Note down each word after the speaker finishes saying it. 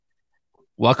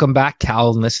Welcome back,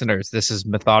 Cal listeners. This is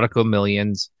Methodical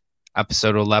Millions,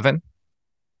 episode 11.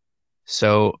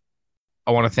 So,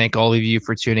 I want to thank all of you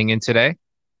for tuning in today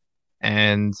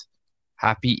and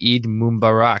happy Eid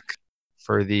Mubarak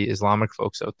for the Islamic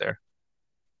folks out there.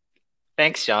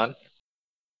 Thanks, John.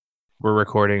 We're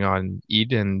recording on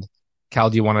Eid, and Cal,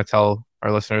 do you want to tell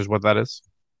our listeners what that is?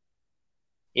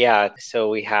 Yeah, so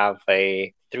we have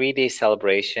a 3-day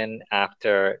celebration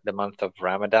after the month of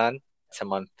Ramadan. It's a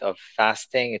month of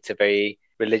fasting. It's a very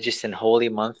religious and holy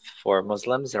month for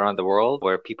Muslims around the world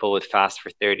where people would fast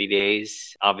for 30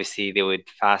 days. Obviously, they would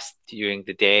fast during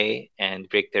the day and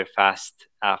break their fast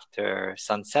after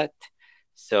sunset.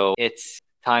 So it's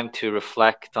time to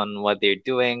reflect on what they're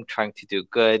doing, trying to do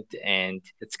good. And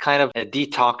it's kind of a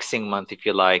detoxing month, if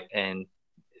you like, and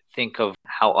think of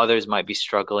how others might be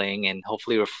struggling and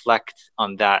hopefully reflect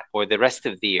on that for the rest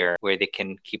of the year where they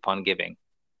can keep on giving.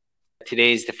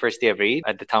 Today is the first day of Eid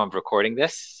at the time of recording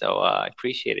this, so I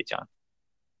appreciate it, John.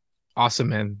 Awesome,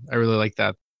 man. I really like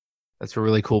that. That's a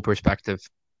really cool perspective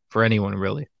for anyone,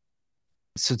 really.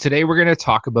 So, today we're going to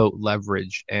talk about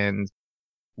leverage. And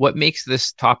what makes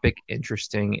this topic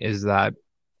interesting is that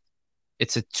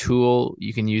it's a tool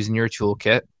you can use in your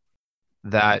toolkit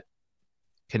that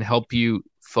can help you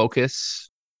focus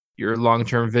your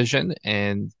long-term vision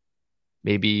and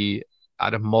maybe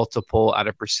at a multiple, at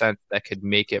a percent that could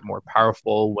make it more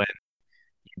powerful when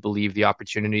you believe the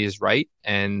opportunity is right.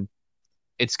 And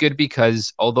it's good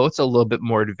because although it's a little bit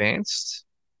more advanced,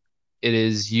 it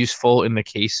is useful in the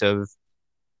case of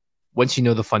once you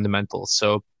know the fundamentals.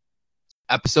 So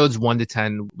episodes 1 to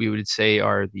 10, we would say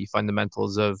are the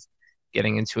fundamentals of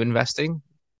getting into investing.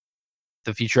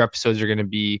 The future episodes are going to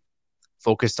be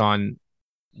focused on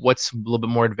what's a little bit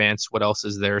more advanced, what else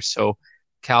is there. So,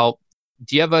 Cal,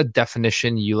 do you have a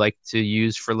definition you like to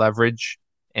use for leverage?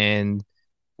 And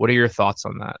what are your thoughts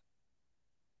on that?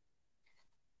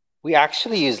 We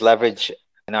actually use leverage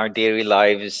in our daily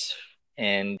lives,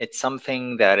 and it's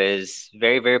something that is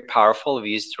very, very powerful if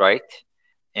used right.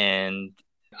 And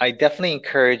I definitely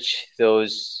encourage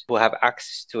those who have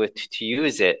access to it to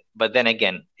use it. But then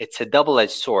again, it's a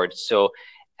double-edged sword. So,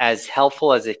 as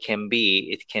helpful as it can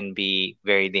be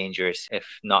very dangerous if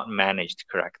not managed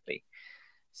correctly.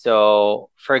 So,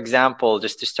 for example,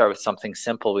 just to start with something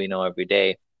simple we know every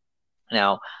day.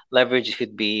 Now, leverage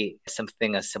could be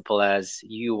something as simple as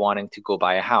you wanting to go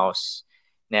buy a house.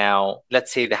 Now,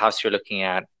 let's say the house you're looking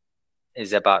at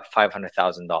is about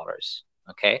 $500,000.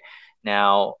 Okay.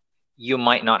 Now, you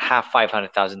might not have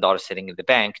 $500,000 sitting in the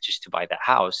bank just to buy that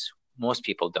house. Most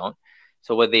people don't.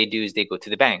 So, what they do is they go to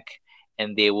the bank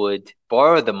and they would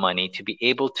borrow the money to be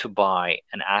able to buy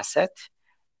an asset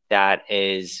that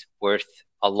is worth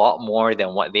a lot more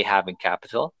than what they have in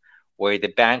capital, where the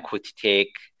bank would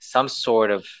take some sort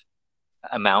of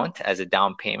amount as a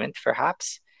down payment,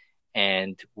 perhaps,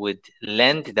 and would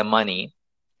lend the money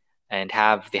and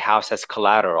have the house as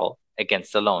collateral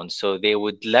against the loan. So they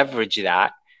would leverage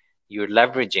that. You're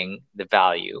leveraging the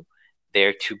value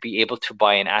there to be able to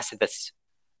buy an asset that's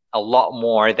a lot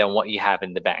more than what you have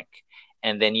in the bank.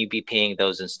 And then you'd be paying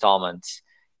those installments.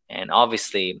 And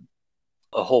obviously,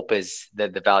 a hope is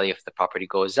that the value of the property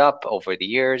goes up over the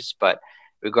years, but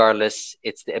regardless,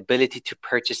 it's the ability to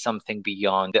purchase something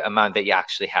beyond the amount that you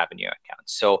actually have in your account.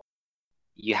 So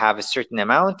you have a certain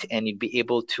amount and you'd be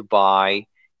able to buy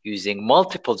using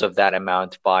multiples of that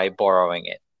amount by borrowing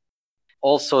it.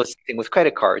 Also, same with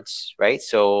credit cards, right?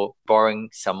 So borrowing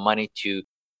some money to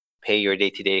pay your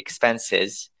day-to-day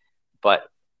expenses, but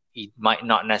you might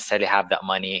not necessarily have that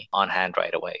money on hand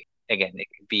right away. Again, it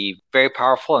could be very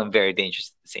powerful and very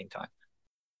dangerous at the same time.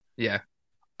 Yeah,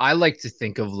 I like to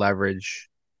think of leverage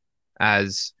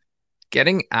as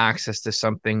getting access to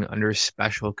something under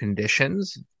special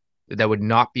conditions that would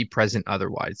not be present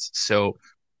otherwise. So,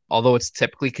 although it's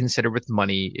typically considered with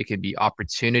money, it could be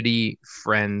opportunity,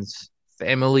 friends,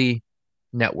 family,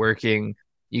 networking.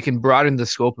 You can broaden the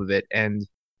scope of it. And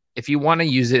if you want to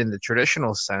use it in the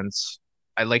traditional sense,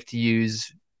 I like to use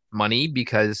money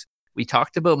because we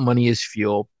talked about money as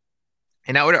fuel.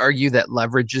 And I would argue that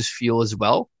leverage is fuel as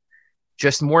well,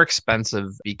 just more expensive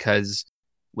because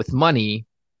with money,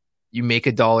 you make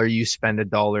a dollar, you spend a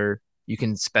dollar, you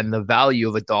can spend the value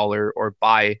of a dollar or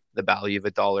buy the value of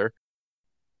a dollar.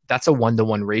 That's a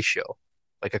 1-to-1 ratio,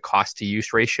 like a cost to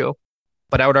use ratio.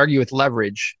 But I would argue with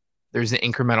leverage, there's an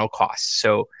incremental cost.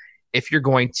 So if you're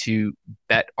going to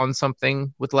bet on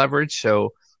something with leverage, so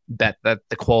bet that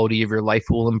the quality of your life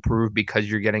will improve because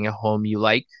you're getting a home you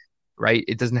like, right?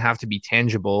 It doesn't have to be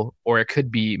tangible or it could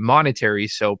be monetary.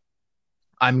 So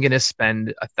I'm going to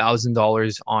spend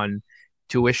 $1,000 on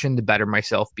tuition to better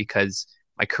myself because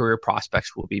my career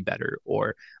prospects will be better,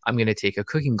 or I'm going to take a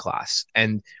cooking class.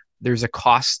 And there's a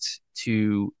cost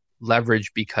to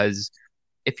leverage because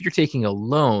if you're taking a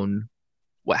loan,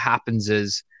 what happens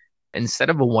is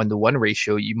instead of a 1-to-1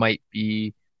 ratio, you might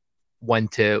be 1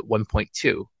 to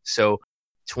 1.2. So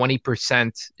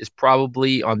 20% is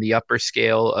probably on the upper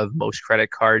scale of most credit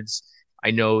cards.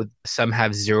 I know some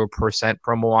have 0%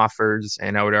 promo offers,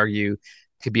 and I would argue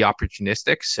could be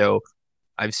opportunistic. So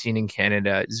I've seen in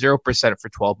Canada 0% for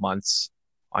 12 months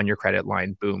on your credit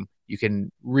line. Boom. You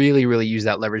can really, really use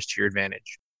that leverage to your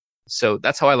advantage. So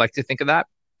that's how I like to think of that.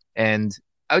 And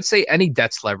I would say any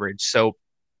debt's leverage. So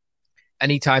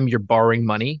anytime you're borrowing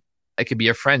money, it could be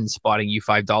a friend spotting you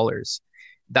 $5.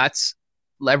 That's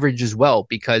leverage as well,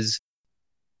 because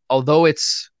although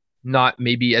it's not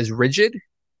maybe as rigid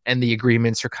and the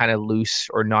agreements are kind of loose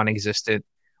or non-existent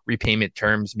repayment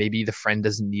terms, maybe the friend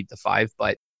doesn't need the five,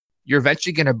 but you're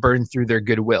eventually going to burn through their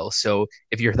goodwill. So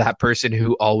if you're that person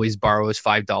who always borrows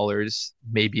 $5,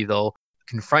 maybe they'll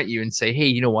confront you and say, hey,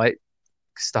 you know what?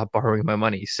 Stop borrowing my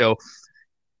money. So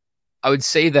I would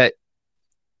say that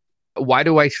why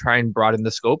do I try and broaden the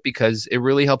scope? Because it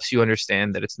really helps you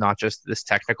understand that it's not just this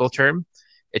technical term.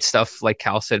 It's stuff like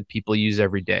Cal said people use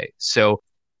every day. So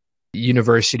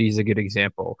university is a good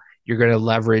example. You're going to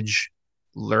leverage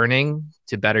learning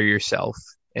to better yourself.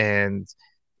 And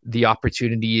the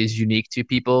opportunity is unique to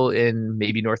people in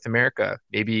maybe North America.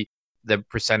 Maybe the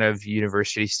percent of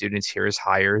university students here is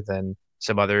higher than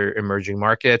some other emerging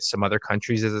markets, some other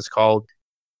countries, as it's called.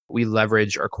 We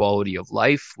leverage our quality of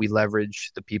life. We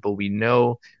leverage the people we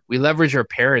know. We leverage our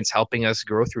parents helping us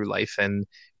grow through life and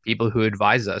people who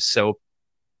advise us. So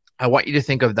I want you to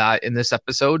think of that in this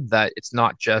episode, that it's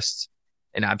not just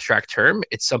an abstract term.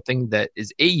 It's something that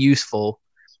is A, useful,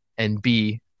 and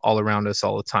B, all around us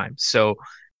all the time. So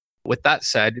with that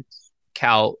said,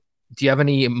 Cal, do you have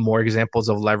any more examples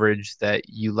of leverage that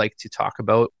you like to talk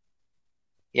about?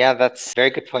 Yeah, that's very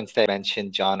good points that you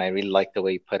mentioned, John. I really like the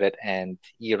way you put it. And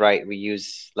you're right, we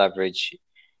use leverage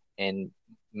in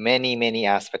many, many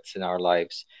aspects in our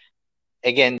lives.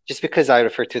 Again, just because I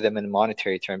refer to them in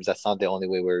monetary terms, that's not the only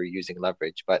way we're using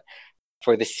leverage. But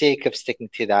for the sake of sticking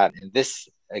to that, in this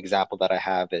example that I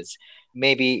have is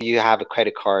maybe you have a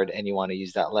credit card and you want to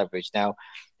use that leverage. Now,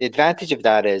 the advantage of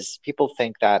that is people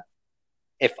think that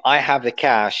if I have the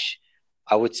cash,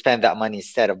 I would spend that money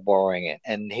instead of borrowing it.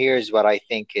 And here's what I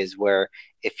think is where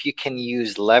if you can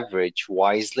use leverage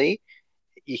wisely,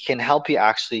 it can help you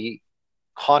actually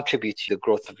contribute to the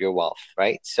growth of your wealth,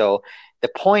 right? So the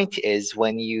point is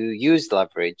when you use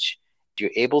leverage,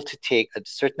 you're able to take a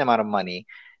certain amount of money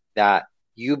that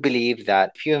you believe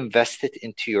that if you invest it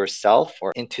into yourself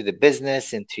or into the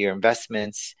business, into your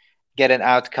investments, get an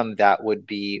outcome that would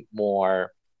be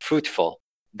more fruitful,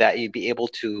 that you'd be able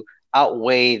to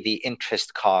outweigh the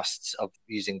interest costs of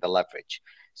using the leverage.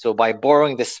 So by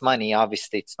borrowing this money,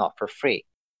 obviously it's not for free.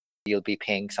 You'll be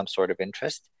paying some sort of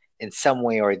interest in some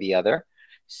way or the other.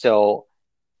 So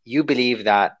you believe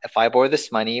that if I borrow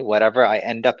this money, whatever I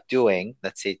end up doing,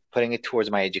 let's say putting it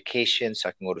towards my education so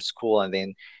I can go to school and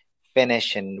then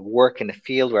finish and work in a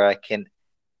field where I can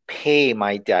pay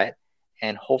my debt,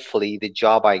 and hopefully the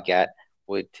job I get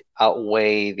would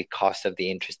outweigh the cost of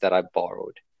the interest that I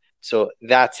borrowed. So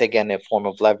that's again a form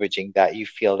of leveraging, that you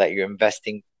feel that you're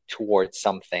investing towards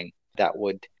something that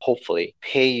would hopefully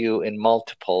pay you in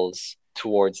multiples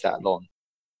towards that loan.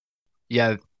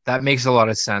 Yeah, that makes a lot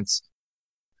of sense.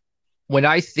 When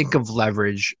I think of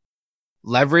leverage,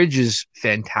 leverage is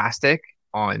fantastic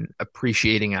on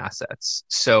appreciating assets.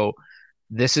 So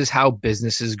this is how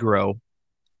businesses grow.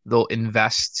 They'll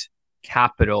invest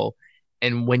capital.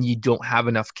 And when you don't have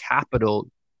enough capital,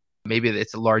 maybe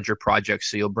it's a larger project.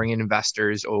 So you'll bring in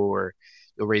investors, or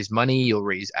you'll raise money, you'll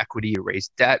raise equity, you'll raise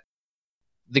debt.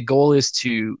 The goal is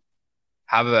to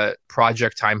have a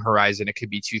project time horizon. It could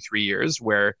be 2-3 years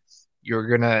where you're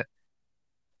going to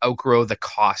outgrow the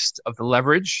cost of the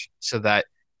leverage so that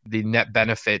the net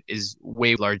benefit is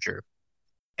way larger.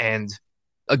 And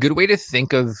a good way to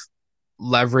think of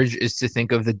leverage is to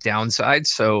think of the downside.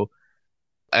 So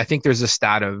I think there's a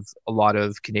stat of a lot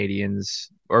of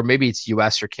Canadians, or maybe it's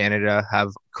US or Canada,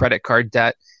 have credit card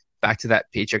debt. Back to that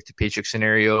paycheck to paycheck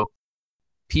scenario.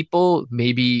 People,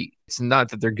 maybe it's not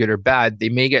that they're good or bad, they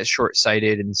may get short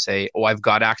sighted and say, oh, I've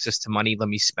got access to money, let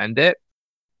me spend it.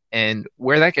 And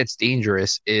where that gets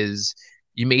dangerous is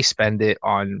you may spend it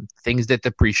on things that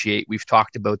depreciate. We've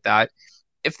talked about that.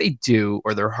 If they do,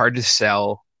 or they're hard to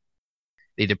sell,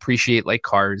 they depreciate like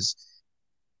cars,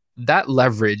 that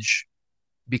leverage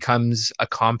becomes a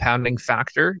compounding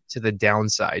factor to the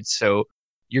downside. So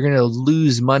you're going to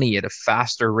lose money at a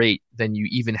faster rate than you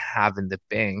even have in the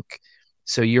bank.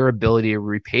 So your ability to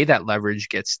repay that leverage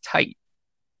gets tight.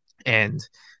 And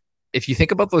if you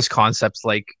think about those concepts,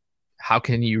 like how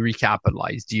can you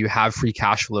recapitalize? Do you have free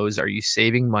cash flows? Are you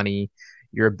saving money?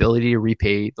 Your ability to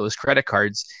repay those credit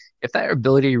cards. If that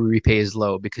ability to repay is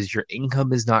low because your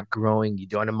income is not growing, you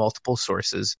don't have multiple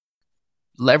sources,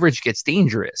 leverage gets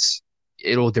dangerous.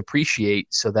 It'll depreciate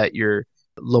so that your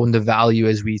loan to value,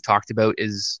 as we talked about,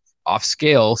 is off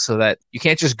scale so that you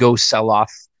can't just go sell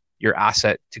off your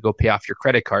asset to go pay off your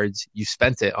credit cards. You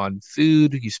spent it on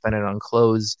food, you spent it on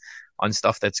clothes, on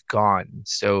stuff that's gone.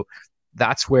 So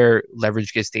that's where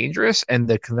leverage gets dangerous. And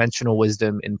the conventional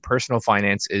wisdom in personal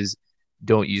finance is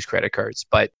don't use credit cards.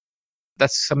 But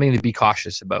that's something to be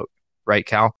cautious about, right,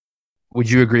 Cal?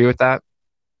 Would you agree with that?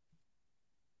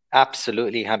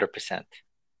 Absolutely, 100%.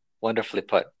 Wonderfully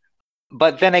put.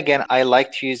 But then again, I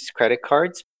like to use credit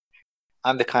cards.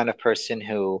 I'm the kind of person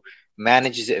who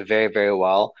manages it very, very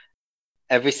well.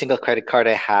 Every single credit card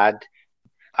I had,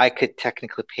 I could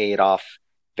technically pay it off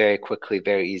very quickly,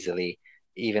 very easily,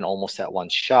 even almost at one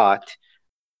shot.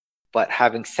 But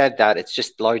having said that, it's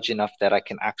just large enough that I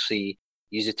can actually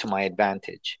use it to my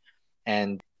advantage.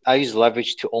 And I use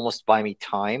leverage to almost buy me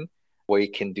time where you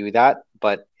can do that,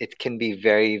 but it can be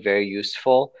very, very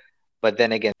useful. But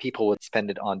then again, people would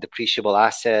spend it on depreciable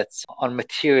assets, on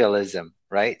materialism,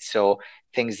 right? So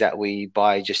things that we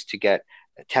buy just to get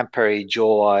temporary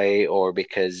joy or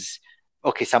because,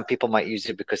 okay, some people might use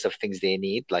it because of things they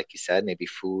need, like you said, maybe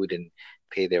food and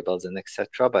pay their bills and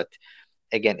etc. But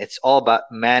again, it's all about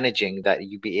managing that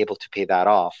you be able to pay that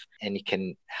off and you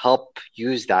can help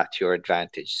use that to your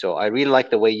advantage. So I really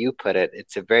like the way you put it.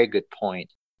 It's a very good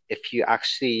point. If you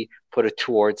actually put it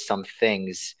towards some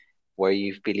things where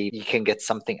you believe you can get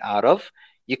something out of,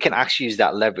 you can actually use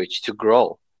that leverage to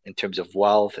grow in terms of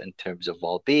wealth, in terms of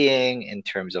well-being, in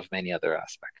terms of many other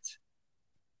aspects.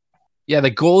 Yeah, the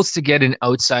goal is to get an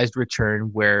outsized return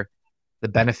where the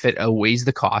benefit outweighs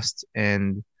the cost.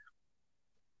 And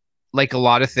like a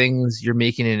lot of things, you're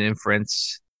making an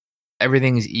inference.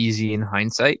 Everything's easy in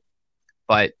hindsight,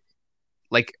 but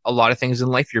like a lot of things in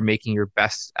life, you're making your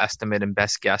best estimate and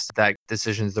best guess that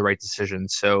decision is the right decision.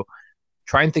 So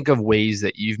try and think of ways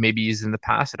that you've maybe used in the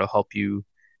past that'll help you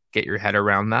get your head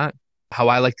around that. How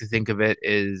I like to think of it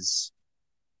is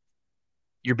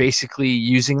you're basically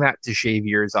using that to shave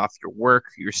years off your work,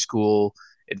 your school,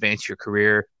 advance your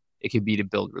career. It could be to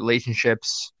build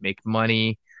relationships, make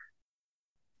money.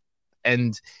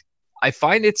 And I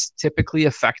find it's typically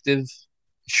effective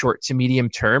short to medium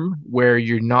term where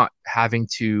you're not having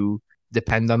to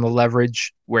depend on the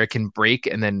leverage where it can break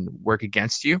and then work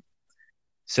against you.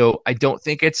 So I don't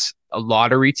think it's a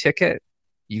lottery ticket.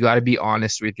 You got to be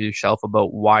honest with yourself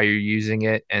about why you're using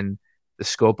it and the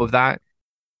scope of that.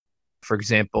 For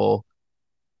example,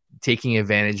 taking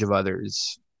advantage of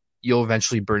others, you'll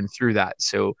eventually burn through that.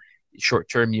 So short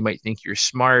term, you might think you're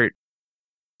smart.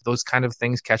 Those kind of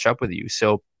things catch up with you.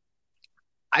 So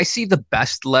I see the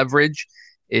best leverage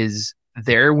is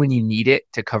there when you need it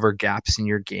to cover gaps in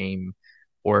your game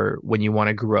or when you want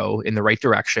to grow in the right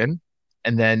direction.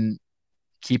 And then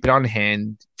keep it on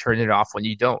hand, turn it off when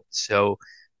you don't. So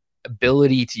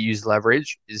ability to use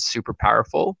leverage is super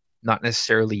powerful, not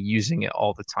necessarily using it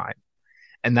all the time.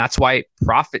 And that's why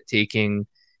profit taking,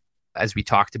 as we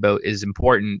talked about, is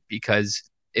important because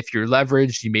if you're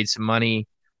leveraged, you made some money,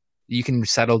 you can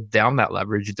settle down that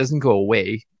leverage. It doesn't go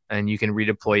away and you can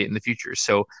redeploy it in the future.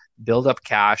 So build up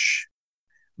cash,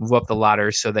 move up the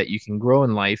ladder so that you can grow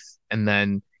in life and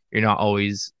then you're not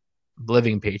always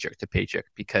living paycheck to paycheck.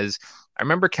 Because I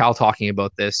remember Cal talking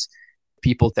about this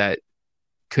people that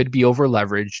could be over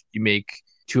leveraged. You make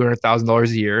 $200,000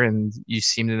 a year and you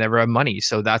seem to never have money.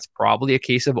 So that's probably a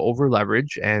case of over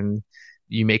leverage. And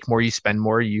you make more, you spend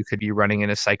more. You could be running in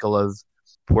a cycle of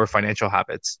poor financial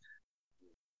habits.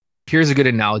 Here's a good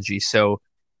analogy. So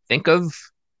think of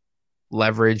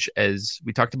leverage as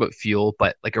we talked about fuel,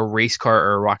 but like a race car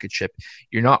or a rocket ship.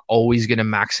 You're not always going to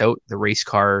max out the race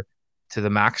car to the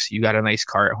max. You got a nice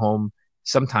car at home.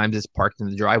 Sometimes it's parked in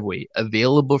the driveway,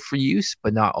 available for use,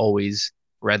 but not always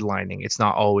redlining. It's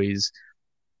not always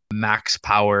max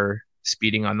power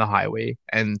speeding on the highway.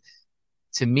 And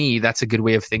to me, that's a good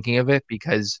way of thinking of it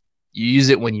because you use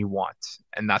it when you want.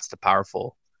 And that's the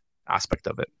powerful aspect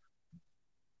of it.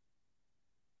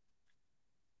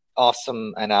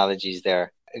 Awesome analogies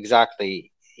there.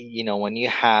 Exactly. You know, when you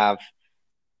have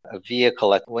a vehicle,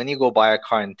 like when you go buy a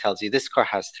car and it tells you this car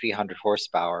has 300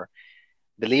 horsepower,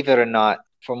 believe it or not,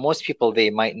 for most people, they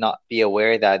might not be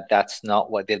aware that that's not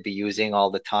what they'll be using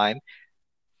all the time.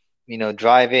 You know,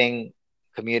 driving,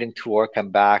 commuting to work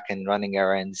and back and running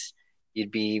errands,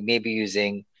 you'd be maybe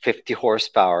using 50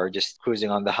 horsepower just cruising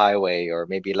on the highway or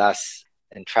maybe less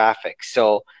in traffic.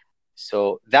 So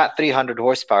that 300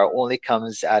 horsepower only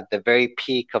comes at the very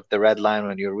peak of the red line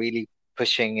when you're really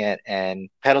pushing it and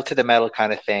pedal to the metal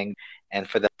kind of thing. And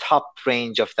for the top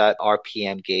range of that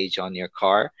RPM gauge on your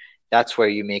car, that's where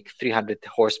you make 300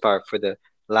 horsepower for the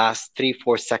last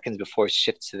 3-4 seconds before it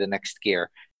shifts to the next gear.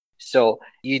 So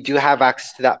you do have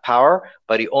access to that power,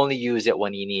 but you only use it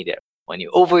when you need it. When you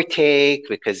overtake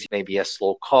because maybe a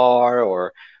slow car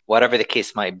or whatever the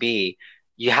case might be,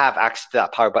 you have access to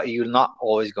that power, but you're not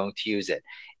always going to use it.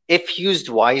 If used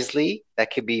wisely,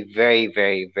 that could be very,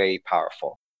 very, very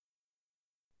powerful.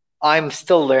 I'm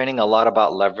still learning a lot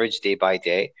about leverage day by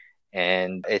day,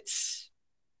 and it's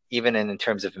even in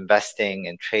terms of investing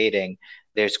and trading,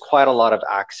 there's quite a lot of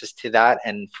access to that.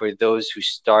 And for those who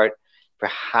start,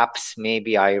 perhaps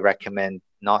maybe I recommend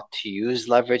not to use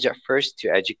leverage at first to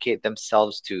educate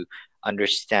themselves to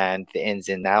understand the ins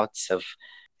and outs of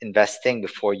investing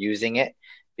before using it,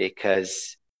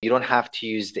 because you don't have to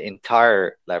use the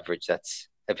entire leverage that's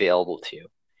available to you.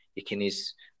 You can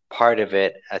use part of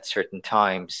it at certain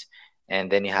times,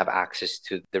 and then you have access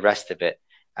to the rest of it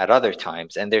at other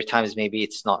times. And there are times maybe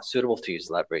it's not suitable to use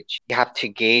leverage. You have to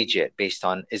gauge it based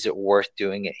on, is it worth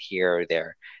doing it here or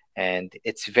there? And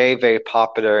it's very, very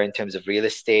popular in terms of real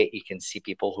estate. You can see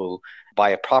people who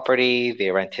buy a property,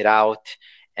 they rent it out,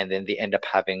 and then they end up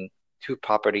having 2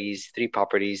 properties, 3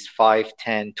 properties, 5,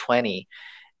 10, 20.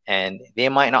 And they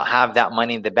might not have that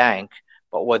money in the bank,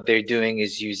 but what they're doing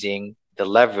is using the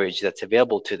leverage that's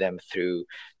available to them through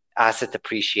asset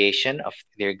appreciation of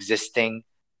their existing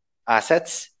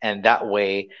assets, and that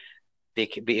way they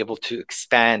could be able to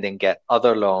expand and get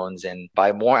other loans and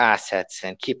buy more assets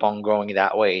and keep on growing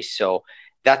that way. So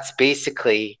that's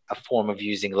basically a form of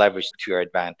using leverage to your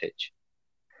advantage.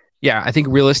 Yeah, I think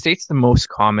real estate's the most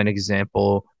common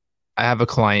example. I have a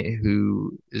client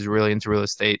who is really into real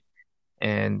estate,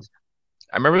 and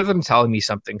I remember them telling me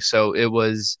something. So it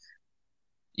was,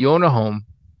 you own a home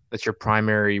that's your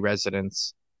primary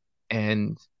residence,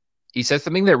 and he said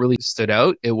something that really stood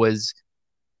out. It was,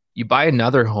 you buy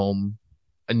another home,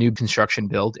 a new construction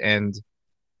build, and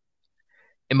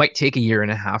it might take a year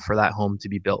and a half for that home to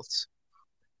be built.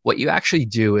 What you actually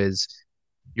do is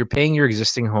you're paying your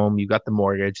existing home, you got the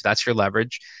mortgage, that's your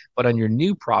leverage. But on your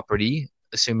new property,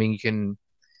 assuming you can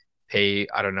pay,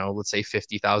 I don't know, let's say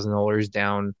 $50,000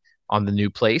 down on the new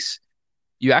place,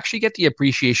 you actually get the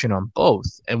appreciation on both.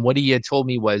 And what he had told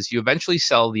me was you eventually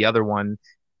sell the other one.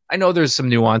 I know there's some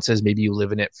nuances, maybe you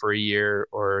live in it for a year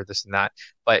or this and that,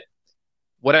 but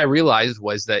what I realized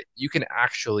was that you can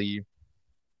actually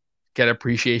get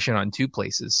appreciation on two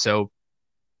places. So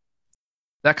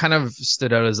that kind of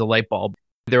stood out as a light bulb.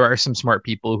 There are some smart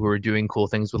people who are doing cool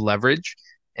things with leverage,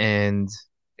 and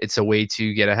it's a way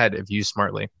to get ahead if used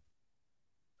smartly.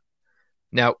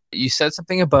 Now, you said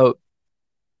something about,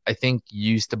 I think,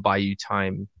 used to buy you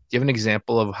time. Do you have an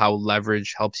example of how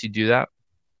leverage helps you do that?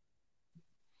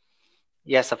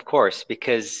 Yes, of course,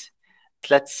 because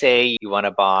let's say you want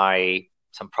to buy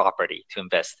some property to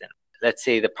invest in. Let's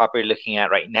say the property you're looking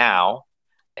at right now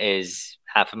is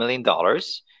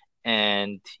 $500,000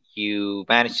 and you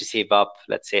manage to save up,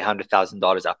 let's say,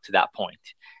 $100,000 up to that point.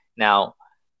 Now,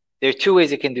 there are two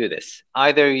ways you can do this.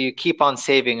 Either you keep on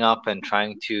saving up and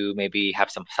trying to maybe have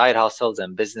some side hustles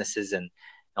and businesses and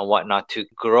whatnot to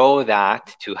grow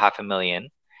that to 500,000.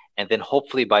 And then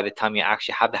hopefully by the time you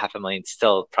actually have the 500,000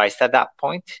 still priced at that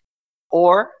point.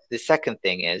 Or the second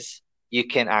thing is you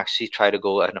can actually try to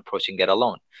go and approach and get a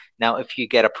loan. Now, if you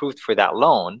get approved for that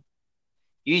loan,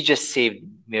 you just saved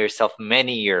yourself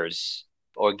many years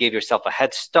or gave yourself a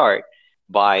head start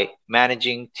by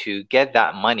managing to get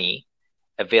that money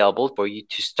available for you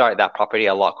to start that property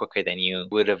a lot quicker than you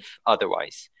would have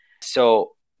otherwise.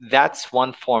 So that's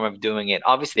one form of doing it.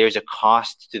 Obviously, there's a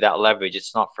cost to that leverage.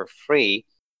 It's not for free,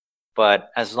 but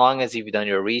as long as you've done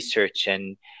your research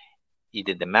and you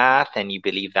did the math and you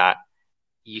believe that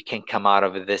you can come out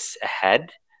of this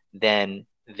ahead, then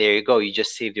there you go. You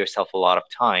just saved yourself a lot of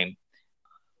time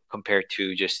compared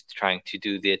to just trying to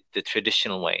do the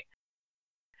traditional way.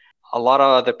 A lot of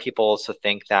other people also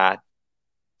think that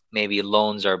maybe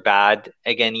loans are bad.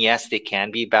 Again, yes, they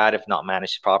can be bad if not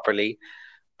managed properly,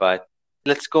 but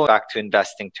let's go back to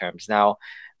investing terms. Now,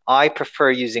 I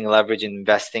prefer using leverage in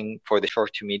investing for the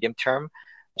short to medium term,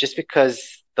 just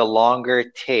because the longer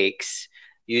it takes,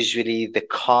 usually the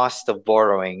cost of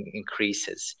borrowing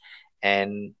increases.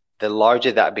 And the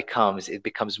larger that becomes, it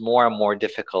becomes more and more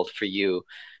difficult for you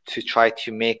to try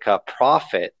to make a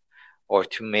profit or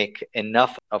to make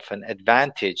enough of an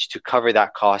advantage to cover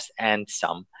that cost and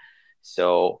some.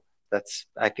 So that's,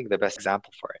 I think, the best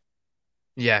example for it.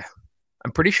 Yeah,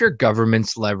 I'm pretty sure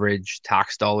governments leverage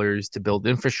tax dollars to build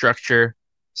infrastructure.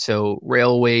 So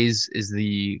railways is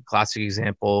the classic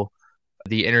example.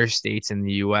 The interstates in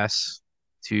the US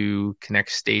to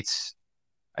connect states,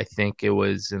 I think it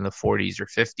was in the 40s or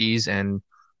 50s. And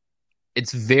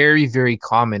it's very, very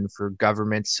common for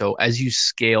governments. So as you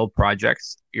scale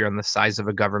projects, you're on the size of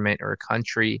a government or a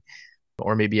country,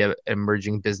 or maybe an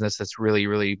emerging business that's really,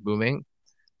 really booming.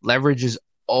 Leverage is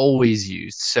always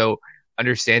used. So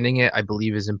understanding it, I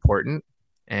believe, is important.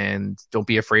 And don't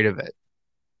be afraid of it.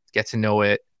 Get to know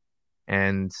it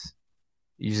and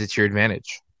use it to your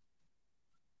advantage.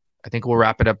 I think we'll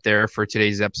wrap it up there for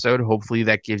today's episode. Hopefully,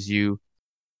 that gives you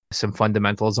some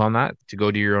fundamentals on that to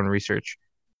go do your own research.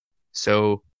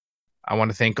 So, I want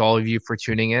to thank all of you for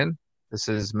tuning in. This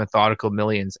is Methodical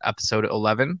Millions, episode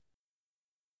 11.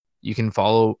 You can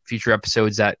follow future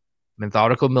episodes at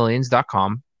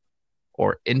methodicalmillions.com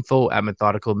or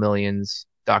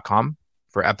info@methodicalmillions.com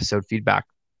for episode feedback.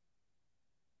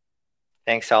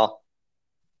 Thanks, all.